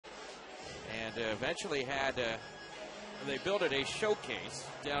and eventually had, they built it a showcase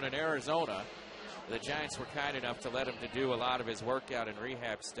down in Arizona. The Giants were kind enough to let him to do a lot of his workout and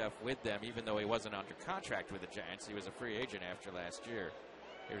rehab stuff with them, even though he wasn't under contract with the Giants. He was a free agent after last year.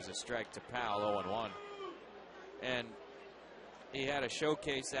 Here's a strike to Powell, 0-1. And he had a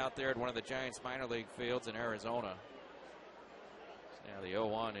showcase out there at one of the Giants minor league fields in Arizona. Now the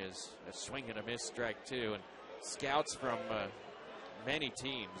 0-1 is a swing and a miss, strike two. And scouts from many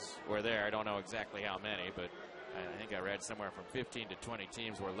teams were there. I don't know exactly how many, but I think I read somewhere from 15 to 20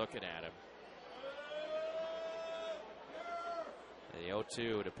 teams were looking at him. The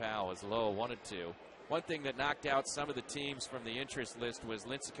 0-2 to Powell was low, 1-2. One thing that knocked out some of the teams from the interest list was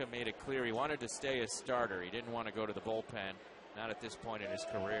Lincecum made it clear he wanted to stay a starter. He didn't want to go to the bullpen, not at this point in his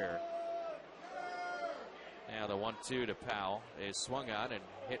career. Now the 1-2 to Powell is swung on and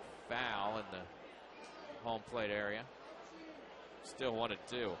hit foul in the home plate area. Still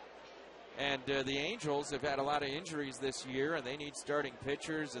 1-2. And the Angels have had a lot of injuries this year, and they need starting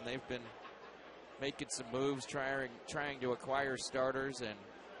pitchers, and they've been making some moves, trying to acquire starters, and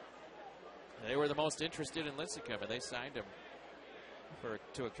they were the most interested in Lincecum, and they signed him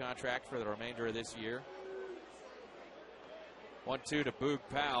to a contract for the remainder of this year. 1-2 to Boog.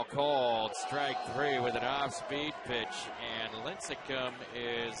 Powell called strike three with an off-speed pitch, and Lincecum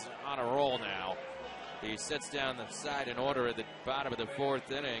is on a roll now. He sets down the side in order at the bottom of the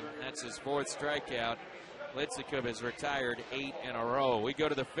fourth inning. That's his fourth strikeout. Lincecum has retired 8 in a row. We go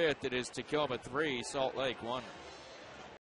to the fifth. It is Tacoma 3, Salt Lake 1.